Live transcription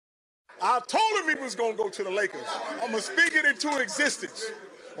I told him he was going to go to the Lakers. I'm going to speak it into existence.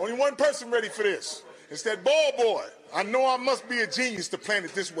 Only one person ready for this. It's that ball boy. I know I must be a genius to plan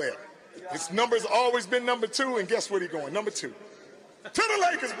it this well. His number's always been number 2, and guess where he's going? Number 2. To the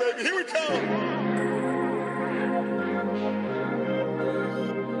Lakers, baby. Here we come.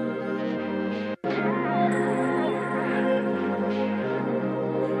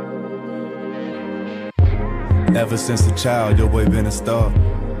 Ever since a child, your boy been a star.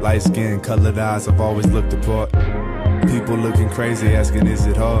 Light skin, colored eyes, I've always looked apart. People looking crazy, asking is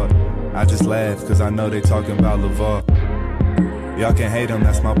it hard? I just laugh, cause I know they talking about LaVar. Y'all can hate him,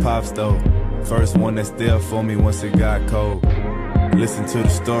 that's my pops though. First one that's there for me once it got cold. Listen to the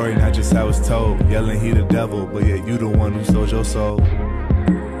story, not just how it's told. Yelling he the devil, but yet you the one who sold your soul.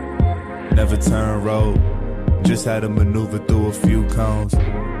 Never turn road, just had to maneuver through a few cones.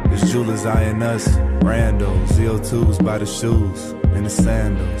 It's jewelers eyeing us, randos, ZO2s by the shoes and the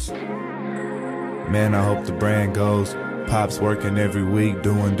sandals. Man, I hope the brand goes. Pops working every week,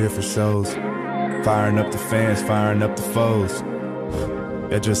 doing different shows. Firing up the fans, firing up the foes.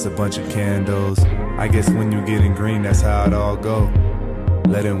 They're just a bunch of candles. I guess when you getting green, that's how it all go.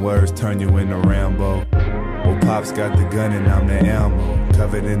 Letting words turn you into Rambo. Well, Pops got the gun and I'm the ammo.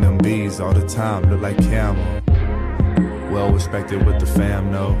 Covered in them bees all the time, look like camo. Well respected with the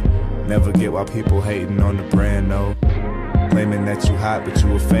fam, no. Never get why people hating on the brand, no. Claiming that you hot, but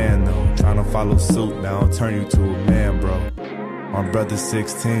you a fan, though. Tryna follow suit, now I'll turn you to a man, bro. My brother's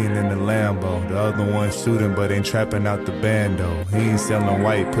 16 in the Lambo. The other one shooting, but ain't trapping out the bando. He ain't selling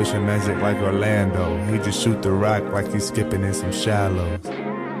white, pushing magic like Orlando. He just shoot the rock like he's skipping in some shallows.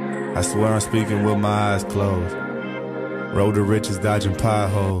 I swear I'm speaking with my eyes closed. Road to riches, dodging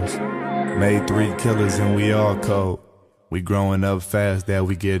potholes. Made 3 killers and we all cold. We growing up fast, that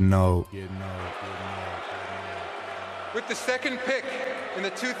we getting old. With the second pick in the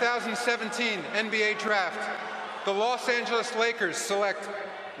 2017 NBA Draft, the Los Angeles Lakers select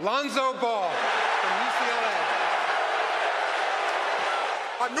Lonzo Ball from UCLA.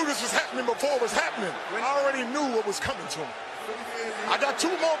 I knew this was happening before it was happening. I already knew what was coming to him. I got 2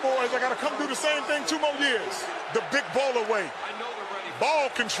 more boys. I got to come do the same thing 2 more years. The big baller way. Ball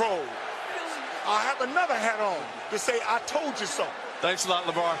control. I have another hat on to say I told you so. Thanks a lot,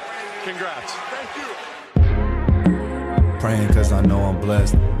 LaVar. Congrats. Thank you. Praying cause I know I'm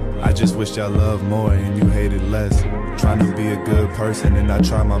blessed. I just wish y'all loved more and you hated less. Trying to be a good person and I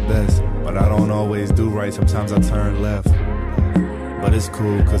try my best, but I don't always do right, sometimes I turn left. But it's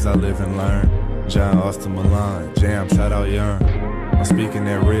cool cause I live and learn. John Austin Milan, Jam, shout out Yearn. I'm speaking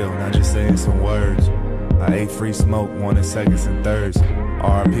that real, not just saying some words. I ate free smoke, wanted seconds and thirds.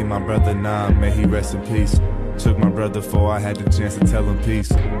 R.I.P. my brother Nam, may he rest in peace. Took my brother before I had the chance to tell him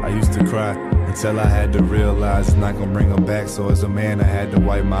peace. I used to cry until I had to realize it's not gonna bring him back. So as a man I had to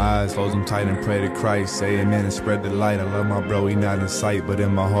wipe my eyes, close them tight and pray to Christ. Say amen and spread the light. I love my bro, he not in sight, but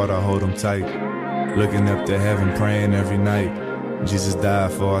in my heart I hold him tight. Looking up to heaven, praying every night. Jesus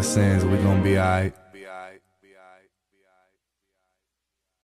died for our sins, we gon' be alright.